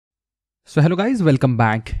So hello guys, welcome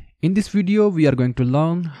back. In this video we are going to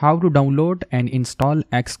learn how to download and install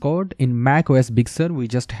Xcode in macOS Big Sur we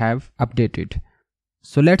just have updated.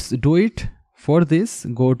 So let's do it. For this,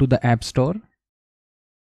 go to the App Store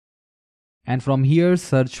and from here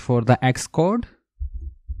search for the Xcode.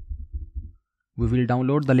 We will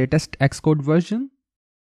download the latest Xcode version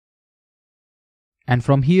and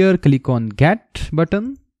from here click on Get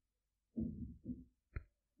button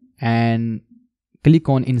and click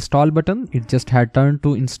on Install button. It just had turned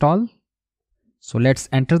to install. So let's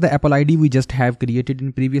enter the Apple ID we just have created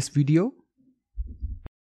in previous video.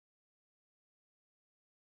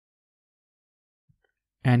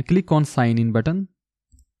 And click on Sign In button.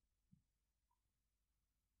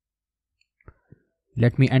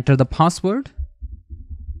 Let me enter the password.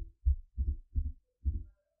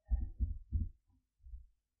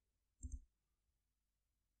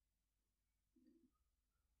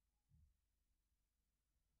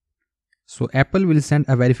 So Apple will send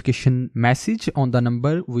a verification message on the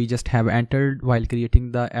number we just have entered while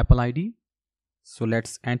creating the Apple ID. So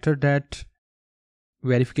let's enter that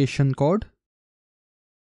verification code.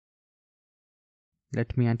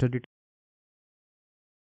 Let me enter it.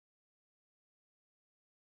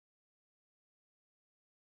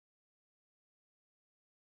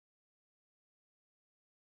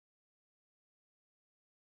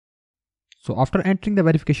 So after entering the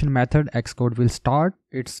verification method, Xcode will start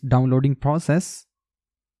its downloading process.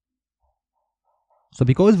 So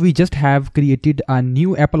because we just have created a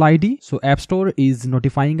new Apple ID, so App Store is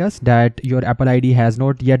notifying us that your Apple ID has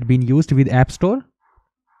not yet been used with App Store.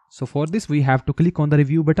 So for this we have to click on the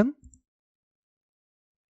review button.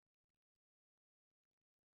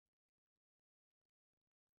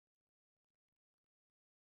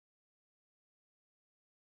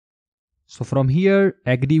 So from here,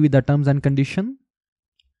 agree with the terms and condition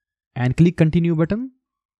and click continue button.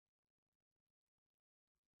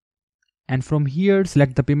 And from here,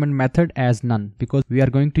 select the payment method as none because we are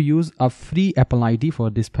going to use a free Apple ID for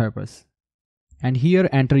this purpose. And here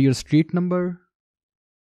enter your street number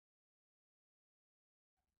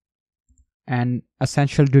and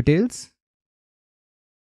essential details.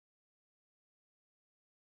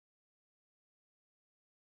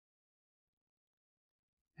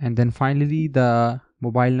 And then finally the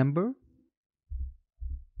mobile number.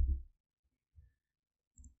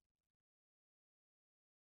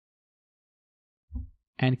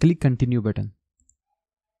 And click continue button.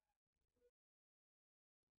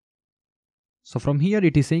 So from here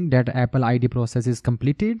it is saying that Apple ID process is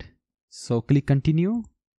completed. So click continue.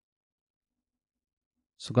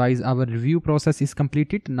 So guys, our review process is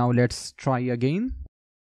completed. Now let's try again.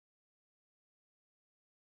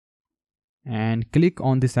 And click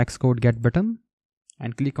on this Xcode get button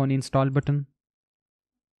and click on install button.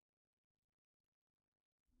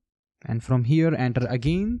 And from here enter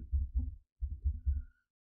again.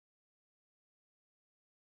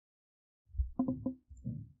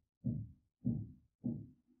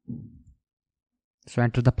 So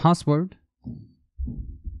enter the password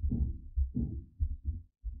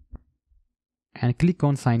and click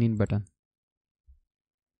on sign in button.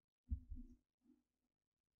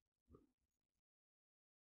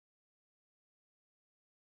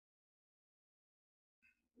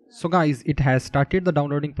 So guys, it has started the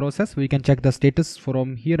downloading process. We can check the status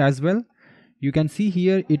from here as well. You can see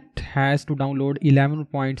here it has to download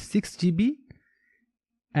 11.6 GB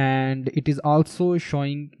and it is also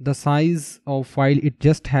showing the size of file it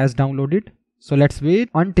just has downloaded. So let's wait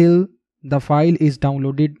until the file is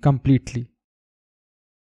downloaded completely.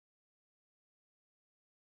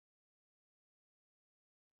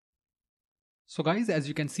 So guys, as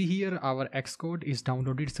you can see here, our Xcode is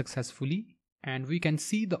downloaded successfully and we can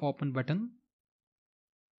see the open button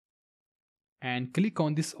and click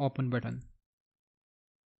on this open button.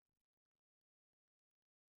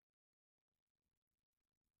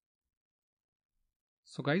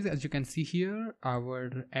 So guys, as you can see here,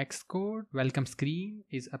 our Xcode welcome screen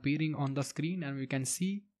is appearing on the screen and we can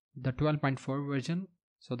see the 12.4 version.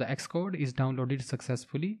 So the Xcode is downloaded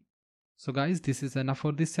successfully. So guys, this is enough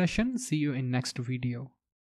for this session. See you in next video.